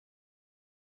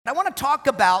I want to talk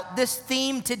about this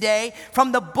theme today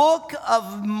from the book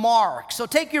of Mark. So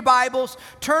take your Bibles,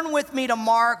 turn with me to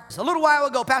Mark. A little while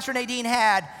ago, Pastor Nadine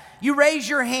had you raise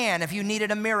your hand if you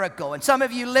needed a miracle. And some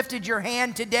of you lifted your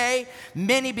hand today.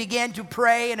 Many began to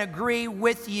pray and agree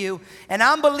with you. And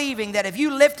I'm believing that if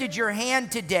you lifted your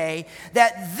hand today,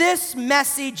 that this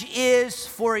message is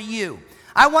for you.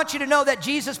 I want you to know that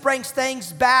Jesus brings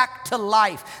things back to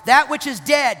life. That which is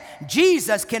dead,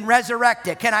 Jesus can resurrect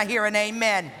it. Can I hear an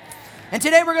amen? And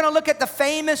today we're going to look at the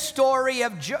famous story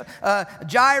of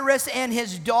Jairus and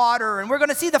his daughter. And we're going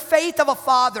to see the faith of a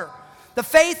father. The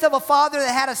faith of a father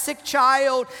that had a sick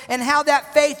child and how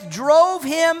that faith drove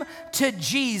him to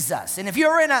Jesus. And if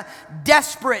you're in a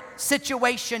desperate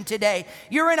situation today,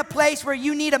 you're in a place where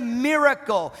you need a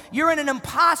miracle, you're in an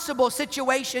impossible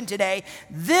situation today,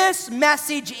 this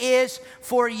message is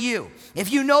for you.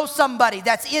 If you know somebody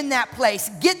that's in that place,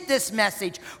 get this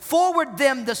message, forward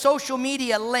them the social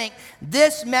media link.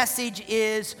 This message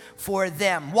is for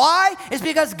them. Why? It's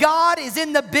because God is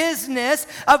in the business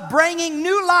of bringing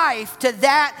new life to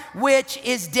that which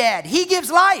is dead. He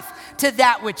gives life to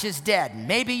that which is dead.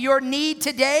 Maybe your need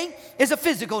today is a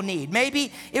physical need.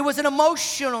 Maybe it was an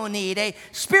emotional need, a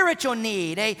spiritual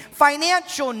need, a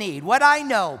financial need. What I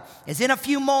know is in a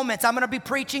few moments, I'm going to be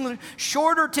preaching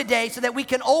shorter today so that we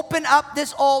can open up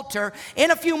this altar.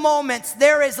 In a few moments,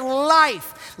 there is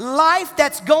life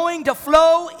that's going to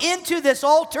flow into this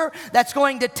altar that's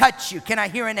going to touch you. Can I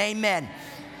hear an amen?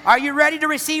 Are you ready to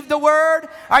receive the word?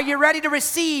 Are you ready to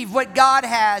receive what God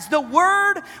has? The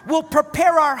word will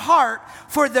prepare our heart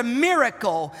for the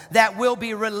miracle that will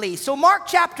be released. So Mark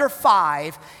chapter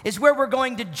 5 is where we're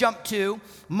going to jump to.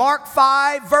 Mark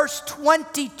 5 verse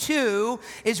 22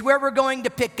 is where we're going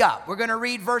to pick up. We're going to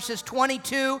read verses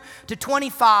 22 to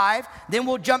 25. Then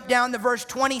we'll jump down to verse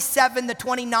 27 to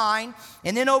 29.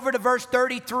 And then over to verse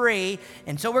 33.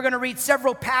 And so we're going to read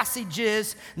several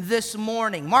passages this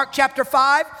morning. Mark chapter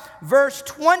 5 verse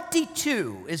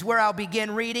 22 is where I'll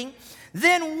begin reading.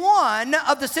 Then one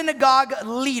of the synagogue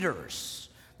leaders,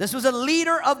 this was a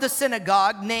leader of the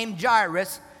synagogue named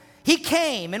Jairus, he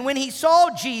came, and when he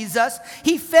saw Jesus,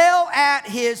 he fell at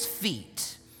his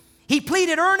feet. He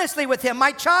pleaded earnestly with him,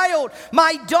 "My child,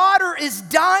 my daughter is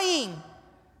dying.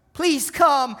 Please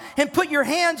come and put your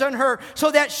hands on her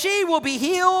so that she will be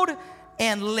healed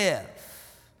and live."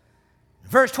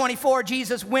 Verse 24,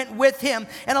 Jesus went with him,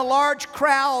 and a large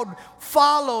crowd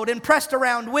followed and pressed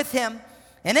around with him.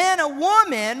 And then a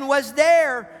woman was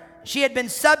there. She had been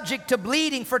subject to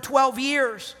bleeding for 12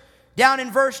 years. Down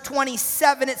in verse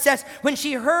 27, it says, when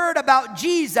she heard about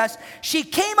Jesus, she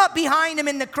came up behind him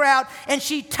in the crowd, and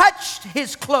she touched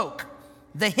his cloak,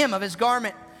 the hem of his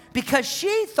garment, because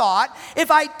she thought, if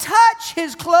I touch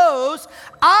his clothes,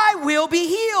 I will be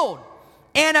healed.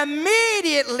 And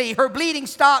immediately her bleeding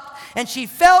stopped, and she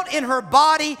felt in her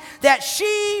body that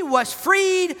she was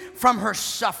freed from her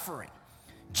suffering.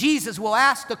 Jesus will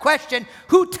ask the question,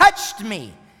 who touched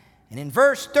me? And in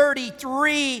verse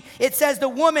 33, it says the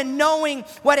woman, knowing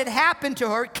what had happened to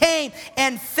her, came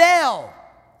and fell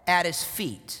at his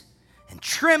feet. And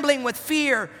trembling with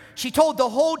fear, she told the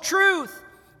whole truth.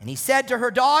 And he said to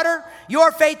her, "Daughter,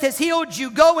 your faith has healed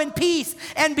you. Go in peace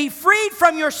and be freed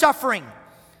from your suffering."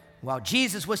 While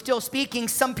Jesus was still speaking,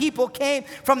 some people came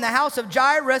from the house of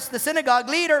Jairus, the synagogue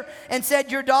leader, and said,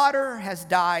 "Your daughter has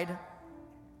died.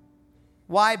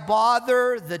 Why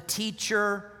bother the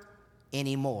teacher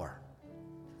anymore?"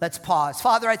 Let's pause.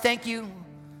 Father, I thank you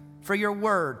for your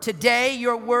word. Today,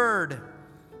 your word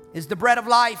is the bread of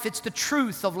life. It's the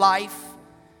truth of life.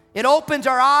 It opens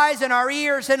our eyes and our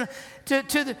ears and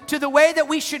to the way that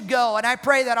we should go. And I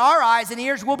pray that our eyes and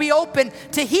ears will be open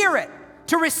to hear it,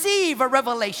 to receive a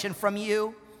revelation from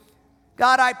you.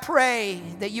 God, I pray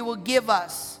that you will give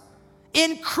us,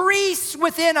 increase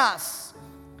within us,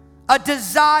 a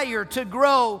desire to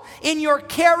grow in your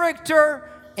character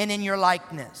and in your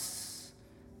likeness.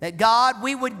 That God,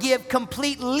 we would give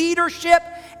complete leadership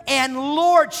and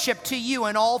lordship to you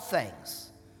in all things.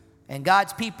 And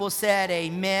God's people said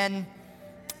amen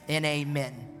and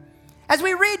amen. As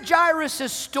we read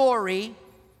Jairus' story,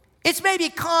 it's maybe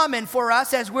common for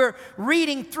us as we're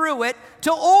reading through it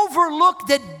to overlook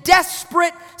the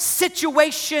desperate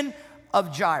situation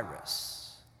of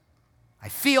Jairus. I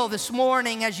feel this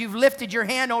morning as you've lifted your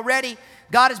hand already,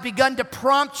 God has begun to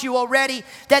prompt you already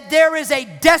that there is a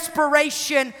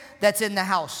desperation that's in the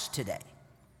house today.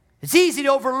 It's easy to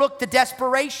overlook the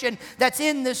desperation that's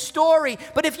in this story,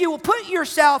 but if you will put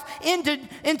yourself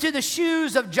into the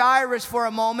shoes of Jairus for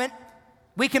a moment,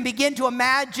 we can begin to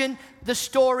imagine the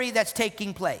story that's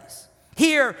taking place.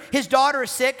 Here, his daughter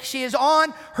is sick. She is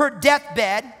on her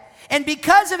deathbed. And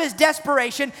because of his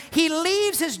desperation, he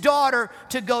leaves his daughter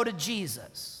to go to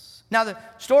Jesus. Now the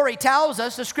story tells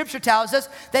us, the scripture tells us,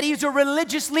 that he's a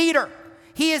religious leader.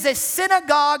 He is a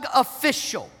synagogue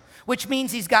official, which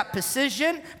means he's got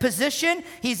position,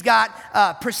 he's got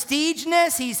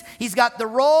prestigeness, he's got the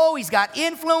role, he's got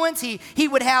influence, he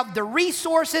would have the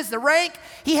resources, the rank.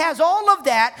 He has all of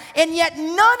that, and yet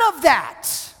none of that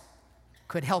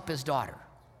could help his daughter.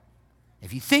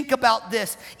 If you think about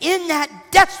this, in that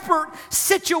desperate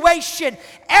situation,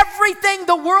 everything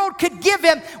the world could give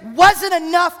him wasn't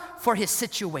enough for his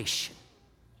situation.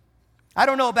 I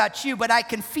don't know about you, but I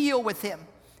can feel with him.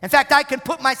 In fact, I can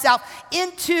put myself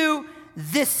into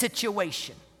this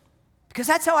situation, because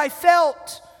that's how I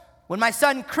felt when my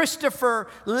son Christopher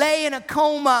lay in a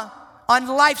coma on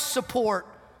life support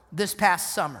this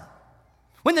past summer.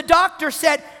 When the doctor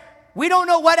said, we don't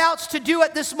know what else to do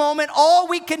at this moment, all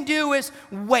we can do is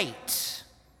wait.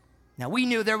 Now, we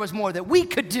knew there was more that we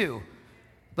could do,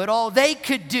 but all they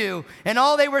could do, and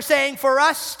all they were saying for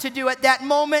us to do at that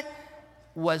moment,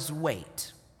 was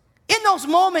wait. In those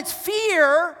moments,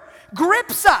 fear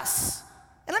grips us.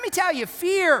 And let me tell you,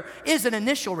 fear is an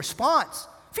initial response.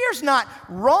 Fear's not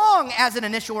wrong as an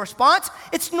initial response.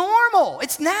 It's normal.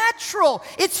 It's natural.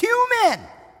 It's human.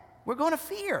 We're going to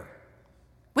fear.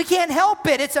 We can't help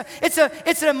it. It's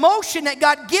an emotion that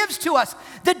God gives to us.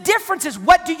 The difference is,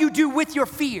 what do you do with your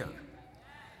fear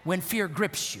when fear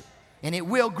grips you? And it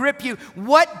will grip you.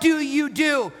 What do you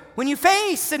do when you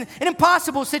face an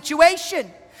impossible situation?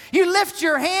 You lift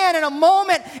your hand in a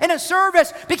moment in a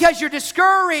service because you're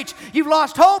discouraged. You've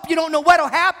lost hope. You don't know what will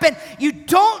happen. You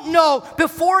don't know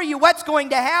before you what's going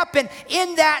to happen.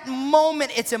 In that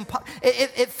moment,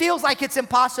 it feels like it's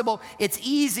impossible. It's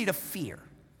easy to fear.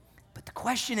 But the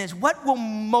question is, what will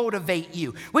motivate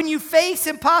you? When you face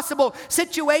impossible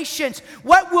situations,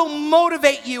 what will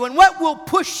motivate you and what will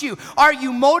push you? Are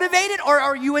you motivated or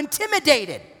are you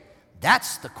intimidated?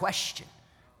 That's the question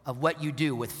of what you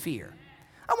do with fear.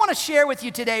 I want to share with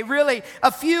you today really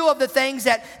a few of the things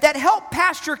that help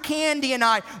Pastor Candy and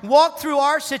I walk through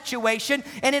our situation,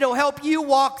 and it'll help you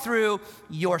walk through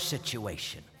your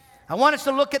situation. I want us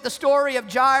to look at the story of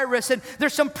Jairus, and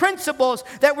there's some principles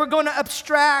that we're going to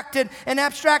abstract and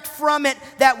abstract from it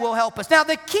that will help us. Now,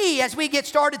 the key as we get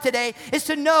started today is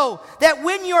to know that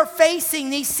when you're facing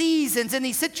these seasons and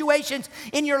these situations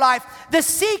in your life, the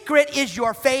secret is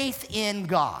your faith in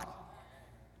God.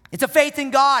 It's a faith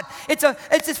in God. It's a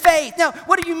faith. Now,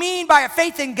 what do you mean by a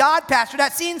faith in God, Pastor?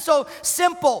 That seems so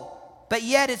simple, but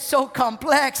yet it's so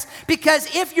complex,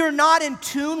 because if you're not in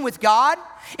tune with God,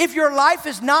 if your life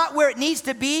is not where it needs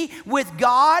to be with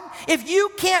God, if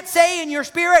you can't say in your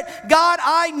spirit, God,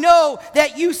 I know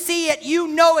that you see it, you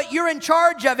know it, you're in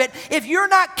charge of it. If you're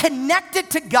not connected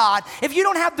to God, if you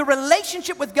don't have the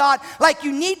relationship with God like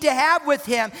you need to have with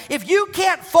Him, if you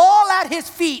can't fall at His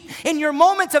feet in your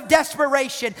moments of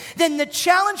desperation, then the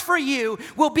challenge for you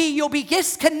will be you'll be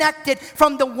disconnected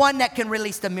from the one that can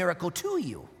release the miracle to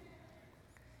you.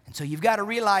 And so you've got to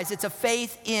realize it's a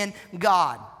faith in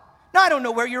God. Now, I don't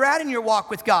know where you're at in your walk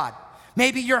with God.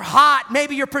 Maybe you're hot.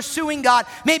 Maybe you're pursuing God.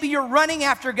 Maybe you're running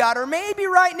after God. Or maybe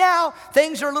right now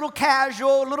things are a little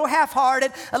casual, a little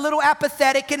half-hearted, a little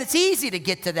apathetic, and it's easy to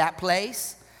get to that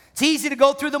place. It's easy to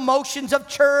go through the motions of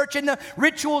church and the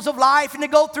rituals of life, and to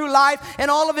go through life and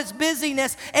all of its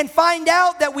busyness and find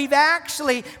out that we've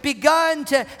actually begun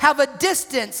to have a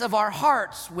distance of our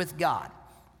hearts with God.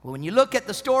 Well, when you look at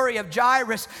the story of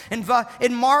Jairus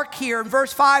in Mark here, in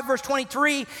verse 5, verse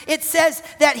 23, it says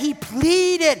that he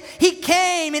pleaded. He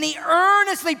came and he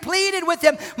earnestly pleaded with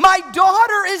him, my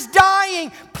daughter is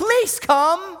dying, please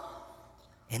come.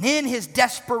 And in his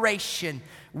desperation,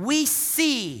 we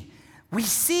see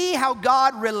how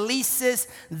God releases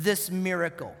this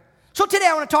miracle. So today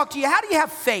I want to talk to you, how do you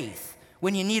have faith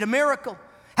when you need a miracle?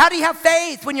 How do you have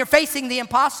faith when you're facing the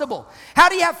impossible? How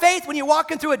do you have faith when you're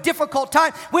walking through a difficult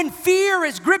time? When fear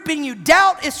is gripping you,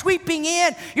 doubt is sweeping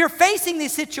in, you're facing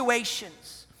these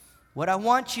situations. What I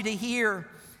want you to hear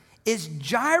is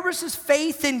Jairus'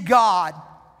 faith in God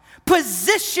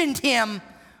positioned him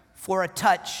for a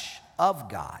touch of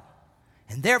God.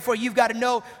 And therefore, you've got to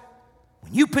know,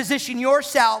 when you position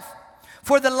yourself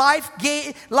for the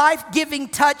life-giving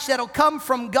touch that'll come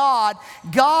from God,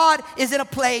 God is in a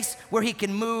place where He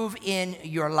can move in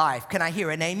your life. Can I hear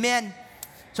an amen?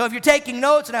 So if you're taking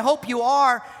notes, and I hope you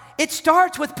are, it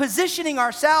starts with positioning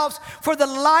ourselves for the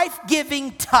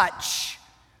life-giving touch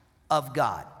of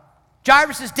God.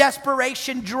 Jairus'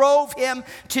 desperation drove him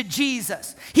to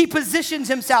Jesus. He positions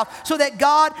himself so that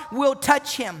God will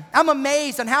touch him. I'm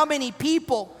amazed on how many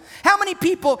people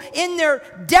in their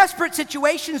desperate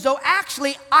situations, though,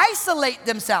 actually isolate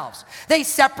themselves. They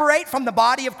separate from the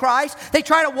body of Christ. They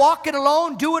try to walk it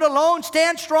alone, do it alone,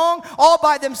 stand strong all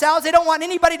by themselves. They don't want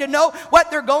anybody to know what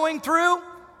they're going through.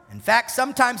 In fact,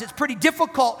 sometimes it's pretty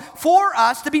difficult for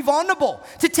us to be vulnerable,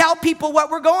 to tell people what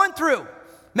we're going through.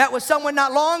 Met with someone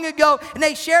not long ago, and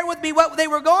they shared with me what they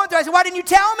were going through. I said, "Why didn't you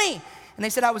tell me?" And they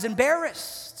said, "I was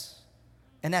embarrassed."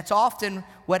 And that's often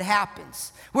what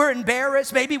happens. We're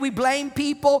embarrassed. Maybe we blame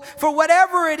people for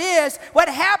whatever it is. What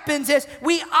happens is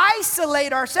we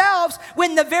isolate ourselves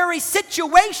when the very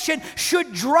situation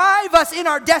should drive us in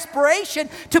our desperation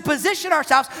to position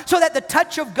ourselves so that the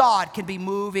touch of God can be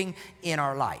moving in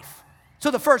our life. So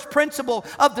the first principle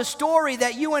of the story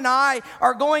that you and I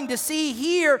are going to see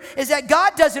here is that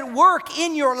God doesn't work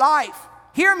in your life.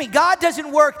 Hear me, God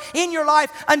doesn't work in your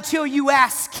life until you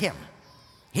ask Him.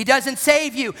 He doesn't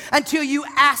save you until you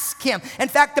ask Him. In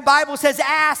fact, the Bible says,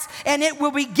 "Ask and it will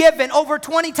be given." Over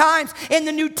 20 times in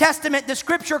the New Testament, the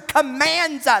Scripture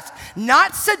commands us,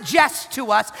 not suggests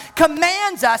to us,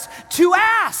 commands us to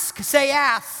ask. Say,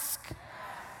 ask.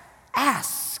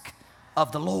 Ask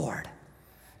of the Lord.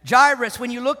 Jairus,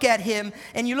 when you look at him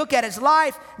and you look at his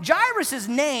life, Jairus'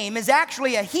 name is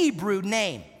actually a Hebrew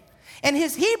name. And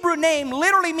his Hebrew name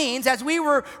literally means, as we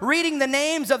were reading the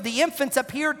names of the infants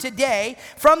up here today,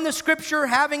 from the Scripture,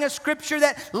 having a Scripture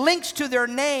that links to their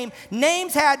name,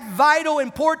 names had vital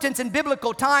importance in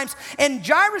biblical times. And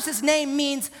Jairus' name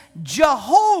means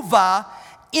Jehovah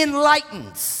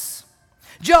enlightens.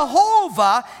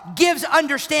 Jehovah gives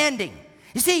understanding.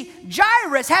 You see,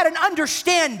 Jairus had an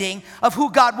understanding of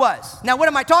who God was. Now, what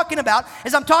am I talking about?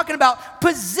 I'm talking about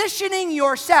positioning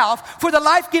yourself for the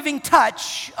life-giving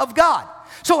touch of God.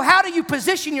 So how do you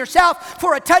position yourself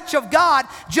for a touch of God?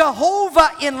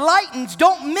 Jehovah enlightens.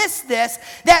 Don't miss this,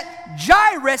 that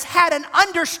Jairus had an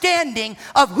understanding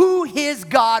of who his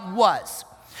God was.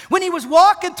 When he was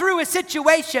walking through a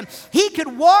situation, he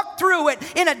could walk through it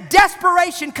in a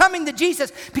desperation coming to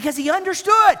Jesus because he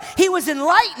understood. He was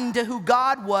enlightened to who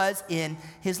God was in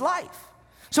his life.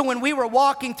 So when we were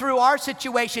walking through our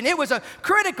situation, it was a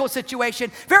critical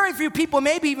situation. Very few people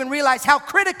maybe even realize how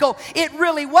critical it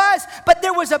really was. But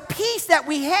there was a peace that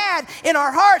we had in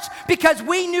our hearts because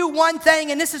we knew one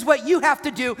thing, and this is what you have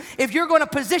to do if you're going to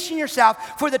position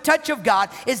yourself for the touch of God,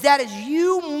 is that is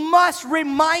you must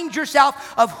remind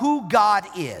yourself of who God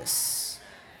is.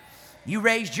 You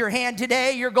raised your hand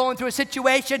today, you're going through a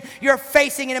situation, you're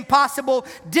facing an impossible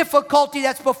difficulty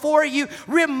that's before you.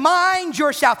 Remind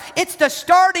yourself, it's the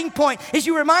starting point, is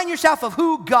you remind yourself of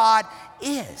who God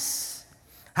is.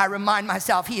 I remind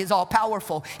myself, He is all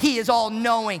powerful, He is all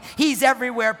knowing, He's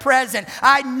everywhere present.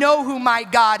 I know who my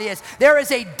God is. There is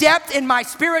a depth in my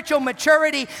spiritual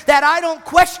maturity that I don't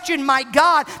question my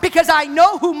God because I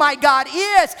know who my God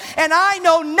is, and I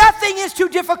know nothing is too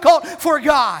difficult for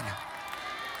God.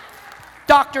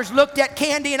 Doctors looked at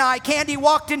Candy and I. Candy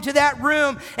walked into that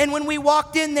room, and when we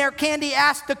walked in there, Candy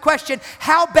asked the question,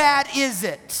 "How bad is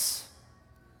it?"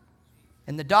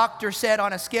 And the doctor said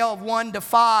on a scale of 1 to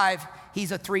 5,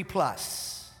 he's a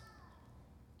 3+.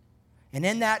 And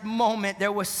in that moment,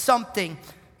 there was something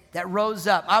that rose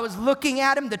up. I was looking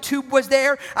at him. The tube was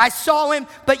there. I saw him.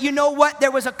 But you know what?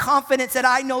 There was a confidence that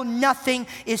I know nothing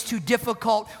is too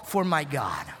difficult for my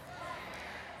God.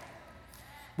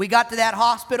 We got to that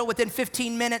hospital. Within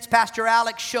 15 minutes, Pastor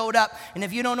Alex showed up. And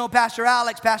if you don't know Pastor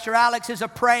Alex is a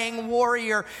praying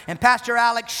warrior. And Pastor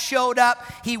Alex showed up.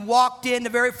 He walked in, the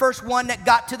very first one that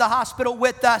got to the hospital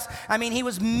with us. I mean, he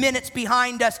was minutes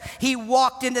behind us. He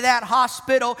walked into that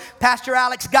hospital. Pastor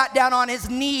Alex got down on his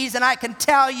knees, and I can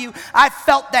tell you, I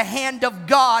felt the hand of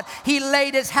God. He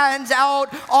laid his hands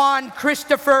out on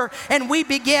Christopher, and we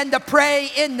began to pray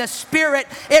in the Spirit.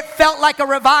 It felt like a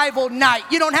revival night.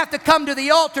 You don't have to come to the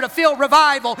altar to feel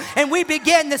revival. And we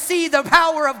began to see the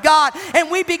power of God, and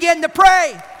we began to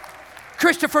pray.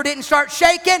 Christopher didn't start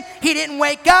shaking. He didn't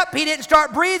wake up. He didn't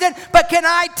start breathing. But can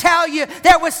I tell you,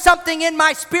 there was something in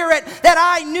my spirit that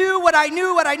I knew what I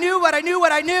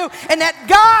knew, and that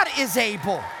God is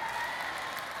able.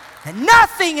 And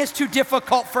nothing is too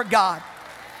difficult for God.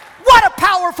 What a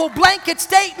powerful blanket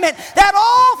statement that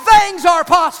all things are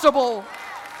possible.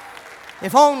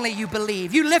 If only you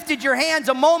believe. You lifted your hands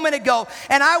a moment ago,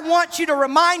 and I want you to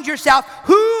remind yourself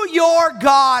who your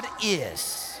God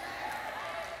is.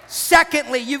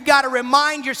 Secondly, you've got to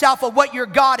remind yourself of what your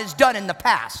God has done in the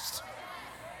past.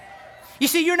 You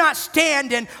see, you're not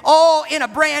standing all in a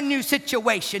brand new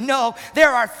situation. No, there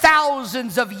are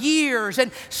thousands of years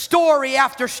and story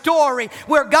after story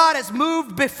where God has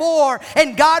moved before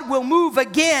and God will move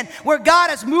again, where God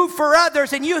has moved for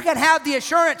others, and you can have the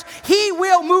assurance He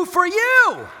will move for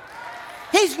you.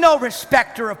 He's no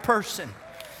respecter of person.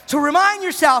 So remind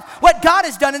yourself what God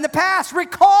has done in the past.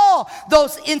 Recall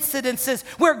those incidences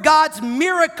where God's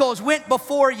miracles went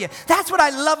before you. That's what I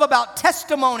love about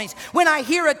testimonies. When I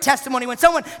hear a testimony, when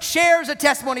someone shares a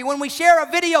testimony, when we share a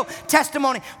video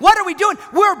testimony, what are we doing?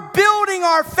 We're building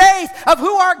our faith of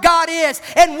who our God is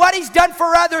and what He's done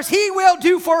for others, He will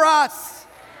do for us.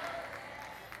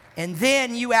 And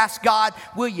then you ask God,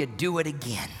 will you do it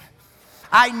again?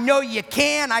 I know you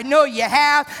can. I know you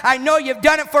have. I know you've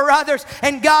done it for others.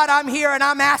 And God, I'm here and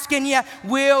I'm asking you,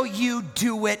 will you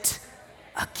do it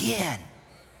again?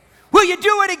 Will you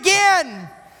do it again?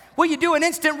 Will you do an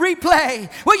instant replay?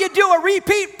 Will you do a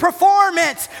repeat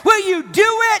performance? Will you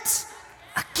do it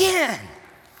again?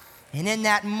 And in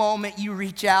that moment, you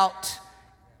reach out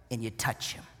and you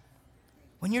touch Him.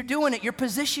 When you're doing it, you're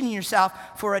positioning yourself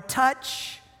for a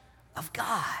touch of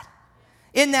God.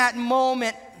 In that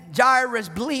moment, Jairus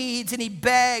bleeds and he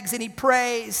begs and he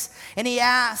prays and he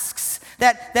asks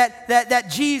that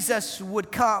Jesus would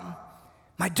come.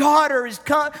 My daughter is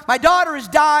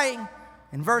dying.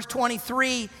 In verse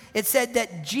 23, it said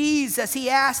that he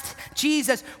asked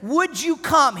Jesus, would you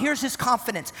come? Here's his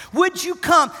confidence. Would you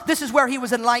come? This is where he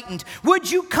was enlightened.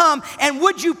 Would you come and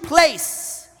would you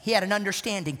place? He had an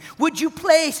understanding. Would you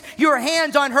place your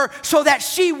hands on her so that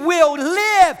she will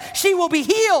live? She will be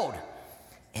healed.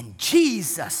 And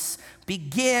Jesus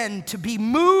began to be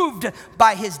moved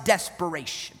by his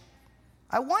desperation.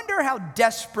 I wonder, how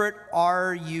desperate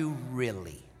are you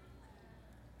really?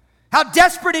 How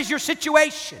desperate is your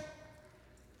situation?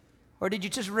 Or did you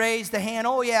just raise the hand,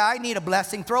 oh yeah, I need a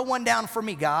blessing, throw one down for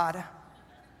me, God?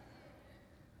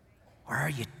 Or are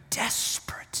you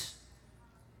desperate?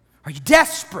 Are you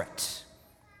desperate?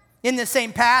 In the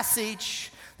same passage,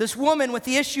 this woman with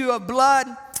the issue of blood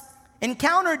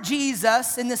encountered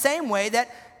Jesus in the same way that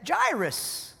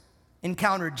Jairus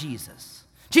encountered Jesus.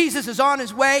 Jesus is on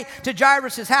his way to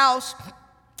Jairus' house,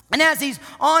 and as he's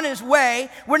on his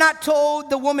way, we're not told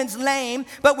the woman's name,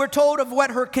 but we're told of what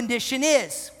her condition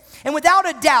is. And without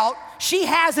a doubt, she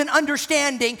has an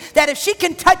understanding that if she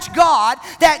can touch God,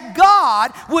 that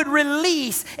God would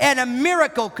release and a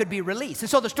miracle could be released. And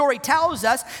so the story tells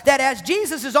us that as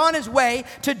Jesus is on his way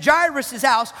to Jairus'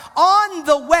 house, on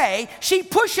the way, she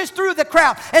pushes through the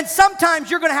crowd. And sometimes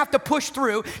you're going to have to push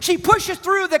through. She pushes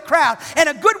through the crowd. And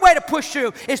a good way to push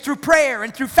through is through prayer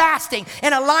and through fasting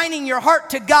and aligning your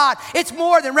heart to God. It's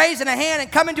more than raising a hand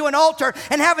and coming to an altar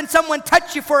and having someone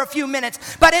touch you for a few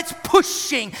minutes. But it's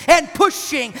pushing and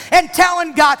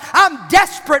telling God, I'm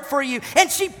desperate for you.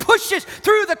 And she pushes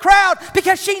through the crowd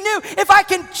because she knew, if I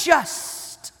can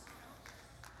just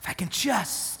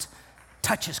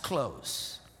touch his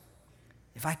clothes,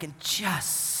 if I can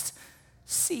just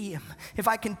see him, if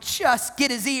I can just get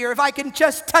his ear, if I can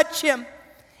just touch him.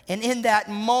 And in that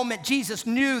moment, Jesus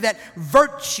knew that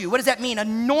virtue, what does that mean?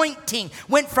 Anointing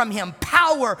went from him,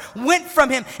 power went from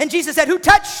him. And Jesus said, who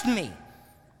touched me?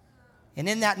 And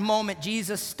in that moment,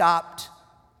 Jesus stopped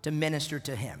to minister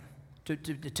to him,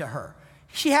 to her.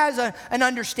 She has an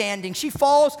understanding. She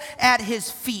falls at his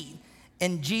feet,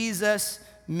 and Jesus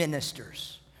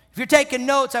ministers. If you're taking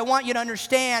notes, I want you to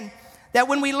understand that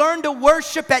when we learn to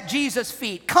worship at Jesus'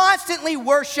 feet, constantly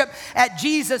worship at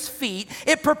Jesus' feet,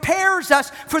 it prepares us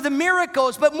for the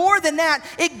miracles. But more than that,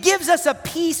 it gives us a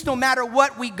peace no matter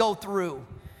what we go through.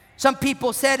 Some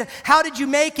people said, how did you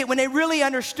make it? When they really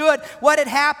understood what had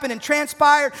happened and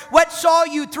transpired, what saw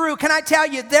you through. Can I tell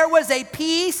you, there was a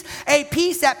peace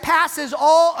that passes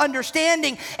all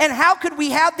understanding. And how could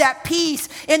we have that peace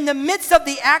in the midst of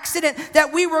the accident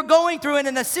that we were going through? And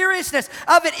in the seriousness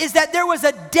of it is that there was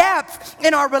a depth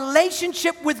in our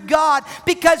relationship with God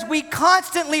because we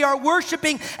constantly are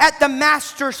worshiping at the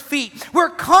Master's feet. We're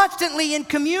constantly in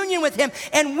communion with him.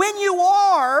 And when you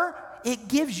are, it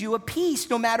gives you a peace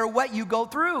no matter what you go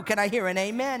through. Can I hear an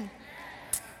amen?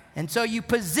 And so you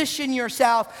position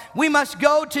yourself. We must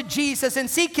go to Jesus and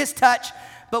seek his touch,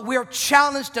 but we're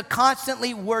challenged to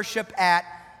constantly worship at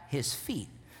his feet.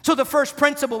 So the first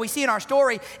principle we see in our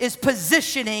story is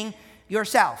positioning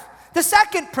yourself. The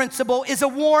second principle is a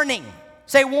warning.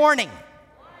 Say warning.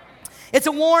 It's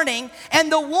a warning,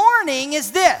 and the warning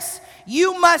is this: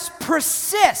 you must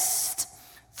persist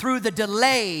through the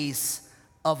delays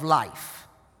of life.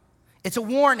 It's a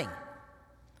warning.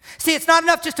 See, it's not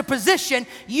enough just to position,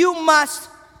 you must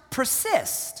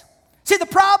persist. See, the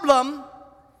problem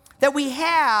that we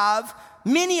have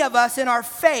many of us in our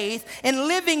faith and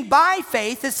living by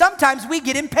faith is sometimes we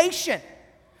get impatient.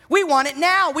 We want it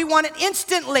now. We want it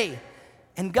instantly.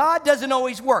 And God doesn't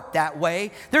always work that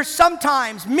way. There's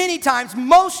sometimes, many times,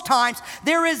 most times,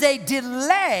 there is a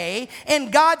delay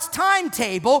in God's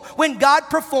timetable when God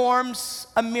performs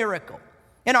a miracle.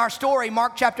 In our story,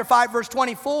 Mark chapter 5, verse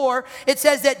 24, it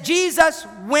says that Jesus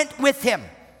went with him.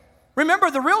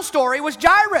 Remember, the real story was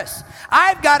Jairus.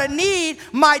 I've got a need.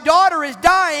 My daughter is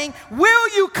dying.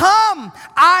 Will you come?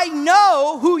 I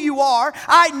know who you are.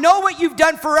 I know what you've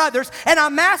done for others, and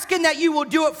I'm asking that you will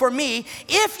do it for me.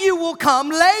 If you will come,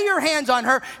 lay your hands on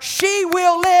her. She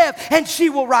will live, and she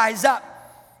will rise up.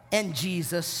 And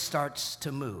Jesus starts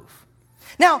to move.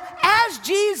 Now, as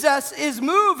Jesus is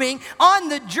moving on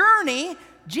the journey,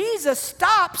 Jesus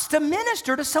stops to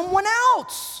minister to someone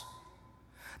else.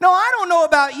 Now, I don't know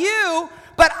about you,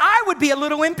 but I would be a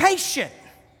little impatient.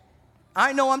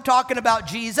 I know I'm talking about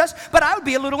Jesus, but I would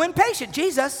be a little impatient.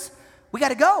 Jesus, we got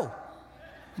to go.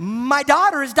 My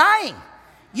daughter is dying.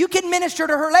 You can minister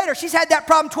to her later. She's had that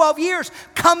problem 12 years.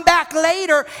 Come back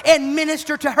later and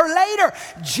minister to her later.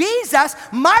 Jesus,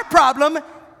 my problem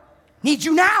needs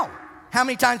you now. How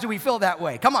many times do we feel that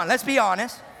way? Come on, let's be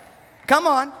honest. Come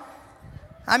on.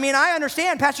 I mean, I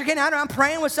understand, Pastor Kenny, I'm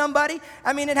praying with somebody.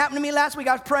 I mean, it happened to me last week.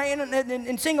 I was praying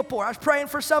in Singapore. I was praying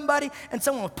for somebody, and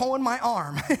someone was pulling my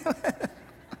arm.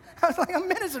 I was like, I'm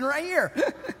ministering right here.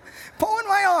 Pulling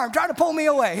my arm, trying to pull me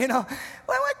away, you know.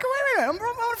 Wait a minute, I'm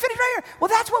going to finish right here. Well,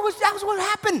 that was what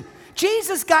happened.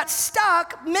 Jesus got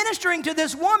stuck ministering to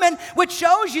this woman, which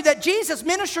shows you that Jesus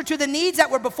ministered to the needs that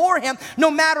were before him,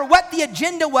 no matter what the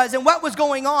agenda was and what was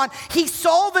going on. He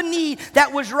saw the need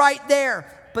that was right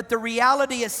there. But the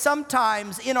reality is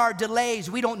sometimes in our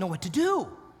delays, we don't know what to do.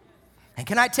 And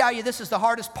can I tell you, this is the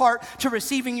hardest part to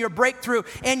receiving your breakthrough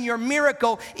and your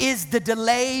miracle is the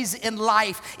delays in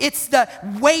life. It's the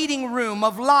waiting room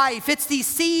of life. It's these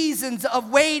seasons of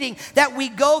waiting that we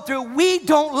go through. We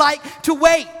don't like to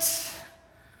wait.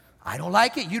 I don't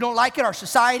like it. You don't like it. Our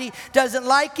society doesn't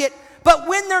like it. But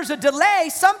when there's a delay,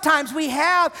 sometimes we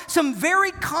have some very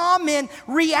common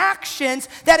reactions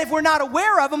that if we're not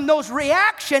aware of them, those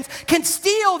reactions can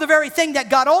steal the very thing that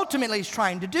God ultimately is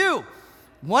trying to do.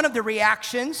 One of the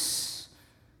reactions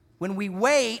when we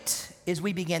wait is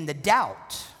we begin to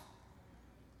doubt.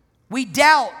 We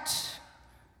doubt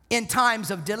in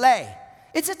times of delay.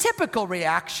 It's a typical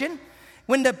reaction.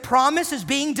 When the promise is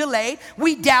being delayed,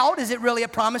 we doubt, is it really a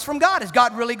promise from God? Is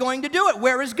God really going to do it?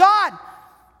 Where is God?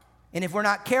 And if we're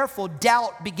not careful,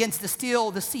 doubt begins to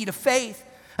steal the seed of faith.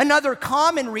 Another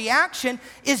common reaction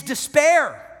is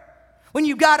despair. When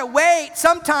you got to wait,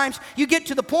 sometimes you get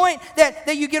to the point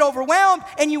that you get overwhelmed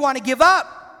and you want to give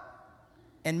up.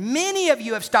 And many of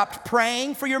you have stopped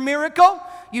praying for your miracle.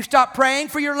 You stopped praying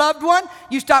for your loved one.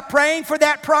 You stopped praying for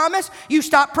that promise. You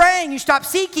stopped praying. You stopped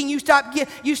seeking. You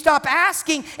stopped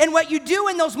asking. And what you do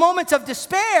in those moments of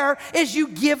despair is you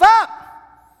give up.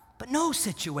 But no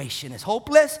situation is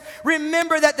hopeless.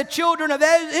 Remember that the children of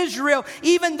Israel,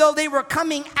 even though they were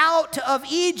coming out of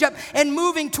Egypt and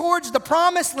moving towards the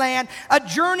promised land, a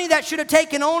journey that should have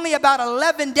taken only about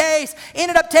 11 days,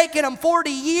 ended up taking them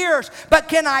 40 years. But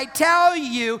can I tell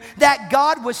you that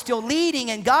God was still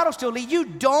leading and God will still lead you?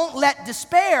 Don't let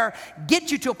despair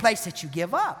get you to a place that you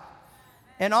give up.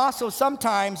 And also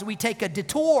sometimes we take a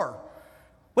detour.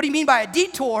 What do you mean by a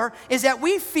detour? Is that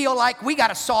we feel like we got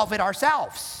to solve it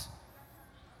ourselves.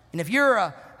 And if you're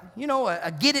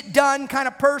a get-it-done kind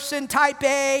of person, type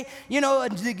A, an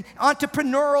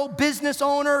entrepreneurial business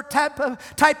owner type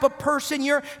of person,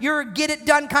 you're a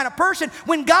get-it-done kind of person.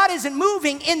 When God isn't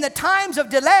moving in the times of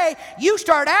delay, you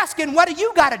start asking, what do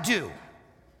you got to do?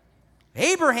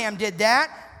 Abraham did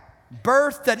that,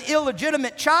 birthed an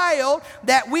illegitimate child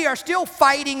that we are still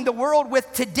fighting the world with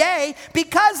today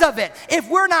because of it. If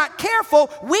we're not careful,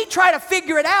 we try to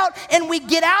figure it out and we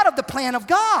get out of the plan of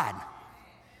God.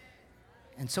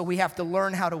 And so we have to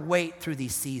learn how to wait through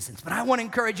these seasons. But I want to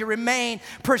encourage you, remain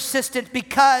persistent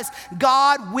because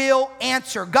God will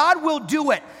answer. God will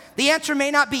do it. The answer may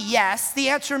not be yes. The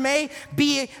answer may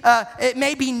be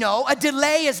no. A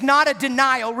delay is not a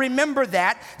denial. Remember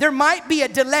that. There might be a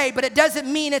delay, but it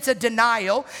doesn't mean it's a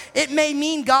denial. It may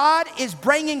mean God is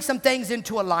bringing some things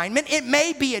into alignment. It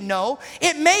may be a no.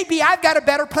 It may be I've got a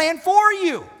better plan for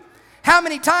you. How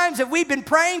many times have we been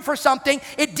praying for something,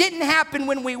 it didn't happen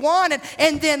when we wanted,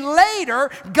 and then later,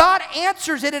 God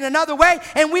answers it in another way,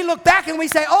 and we look back and we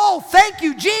say, oh, thank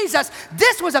you, Jesus.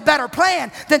 This was a better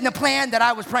plan than the plan that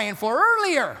I was praying for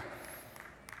earlier.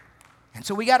 And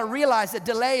so we got to realize that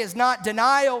delay is not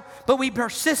denial, but we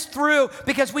persist through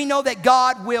because we know that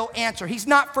God will answer. He's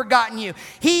not forgotten you.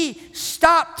 He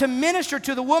stopped to minister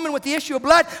to the woman with the issue of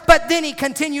blood, but then he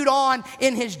continued on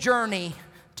in his journey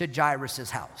to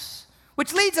Jairus' house.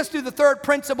 Which leads us to the third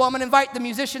principle. I'm going to invite the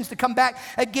musicians to come back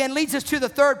again. Leads us to the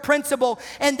third principle,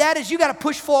 and that is you got to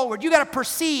push forward. You got to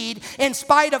proceed in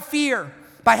spite of fear.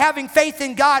 By having faith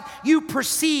in God, you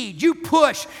proceed, you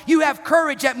push, you have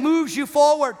courage that moves you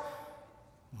forward.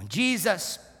 When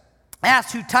Jesus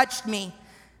asked who touched me,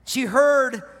 she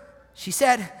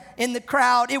said in the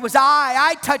crowd, it was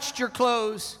I touched your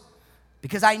clothes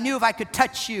because I knew if I could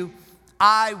touch you,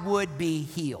 I would be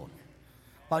healed.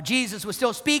 While Jesus was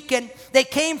still speaking, they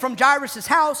came from Jairus'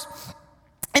 house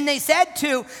and they said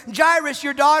to Jairus,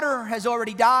 your daughter has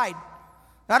already died.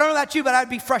 Now, I don't know about you, but I'd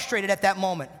be frustrated at that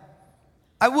moment.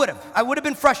 I would have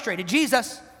been frustrated.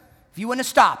 Jesus, if you wouldn't have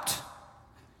stopped,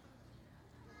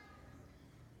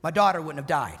 my daughter wouldn't have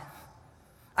died.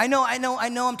 I know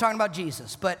I'm talking about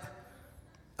Jesus, but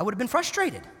I would have been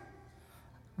frustrated.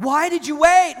 Why did you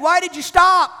wait? Why did you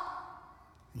stop?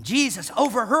 And Jesus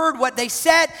overheard what they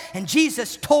said, and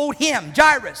Jesus told him,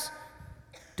 Jairus,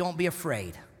 don't be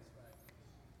afraid.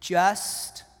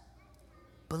 Just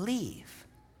believe.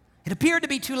 It appeared to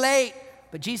be too late,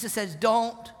 but Jesus says,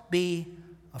 don't be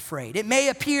afraid. It may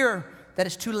appear that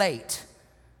it's too late,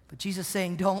 but Jesus is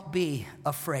saying, don't be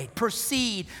afraid.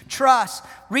 Proceed, trust,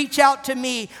 reach out to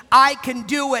me. I can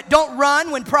do it. Don't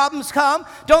run when problems come.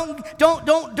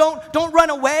 Don't run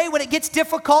away when it gets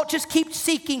difficult. Just keep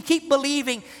seeking, keep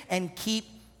believing, and keep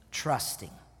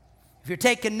trusting. If you're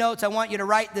taking notes, I want you to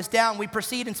write this down. We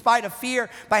proceed in spite of fear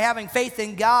by having faith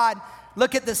in God.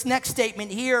 Look at this next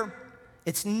statement here.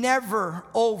 It's never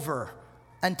over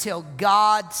until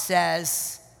God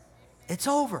says it's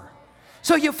over.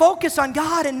 So you focus on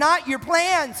God and not your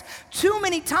plans. Too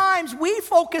many times we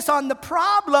focus on the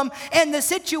problem and the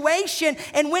situation,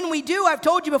 and when we do, I've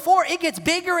told you before, it gets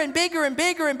bigger and bigger and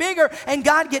bigger and bigger, and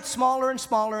God gets smaller and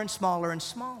smaller and smaller and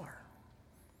smaller.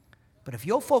 But if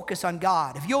you'll focus on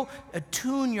God, if you'll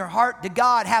attune your heart to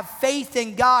God, have faith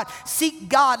in God, seek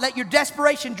God, let your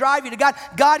desperation drive you to God,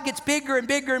 God gets bigger and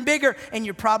bigger and bigger, and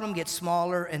your problem gets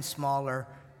smaller and smaller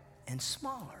and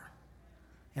smaller.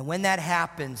 And when that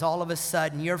happens, all of a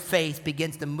sudden, your faith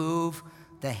begins to move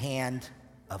the hand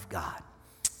of God.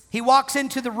 He walks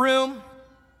into the room.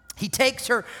 He takes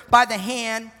her by the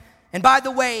hand. And by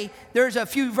the way, there's a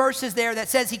few verses there that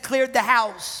says he cleared the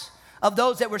house of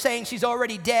those that were saying she's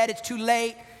already dead, it's too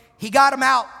late. He got them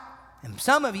out. And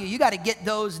some of you got to get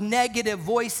those negative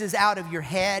voices out of your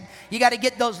head. You got to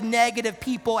get those negative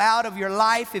people out of your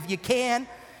life if you can.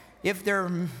 If they're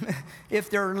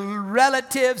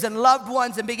relatives and loved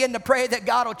ones, and begin to pray that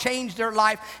God will change their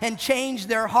life and change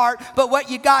their heart. But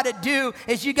what you got to do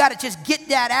is you got to just get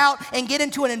that out and get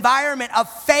into an environment of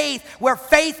faith where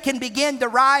faith can begin to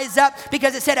rise up,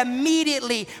 because it said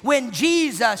immediately when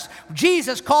Jesus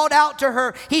called out to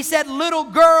her, he said, little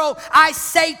girl, I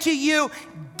say to you,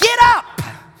 get up.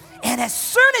 And as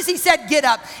soon as he said get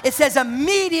up, it says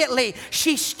immediately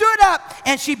she stood up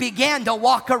and she began to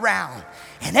walk around.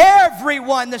 And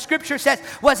everyone, the scripture says,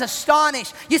 was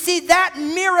astonished. You see, that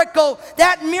miracle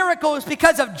is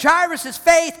because of Jairus'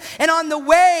 faith. And on the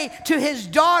way to his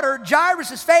daughter,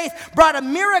 Jairus' faith brought a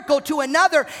miracle to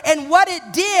another. And what it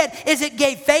did is it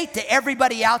gave faith to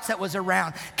everybody else that was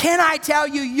around. Can I tell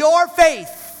you, your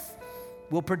faith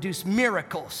will produce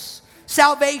miracles,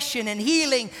 salvation and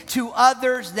healing to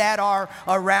others that are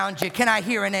around you. Can I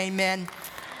hear an amen?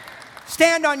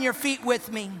 Stand on your feet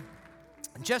with me.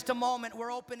 In just a moment,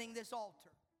 we're opening this altar.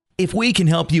 If we can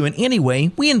help you in any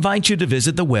way, we invite you to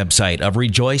visit the website of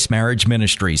Rejoice Marriage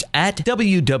Ministries at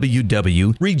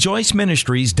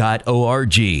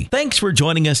www.rejoiceministries.org. Thanks for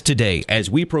joining us today as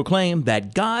we proclaim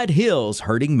that God heals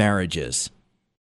hurting marriages.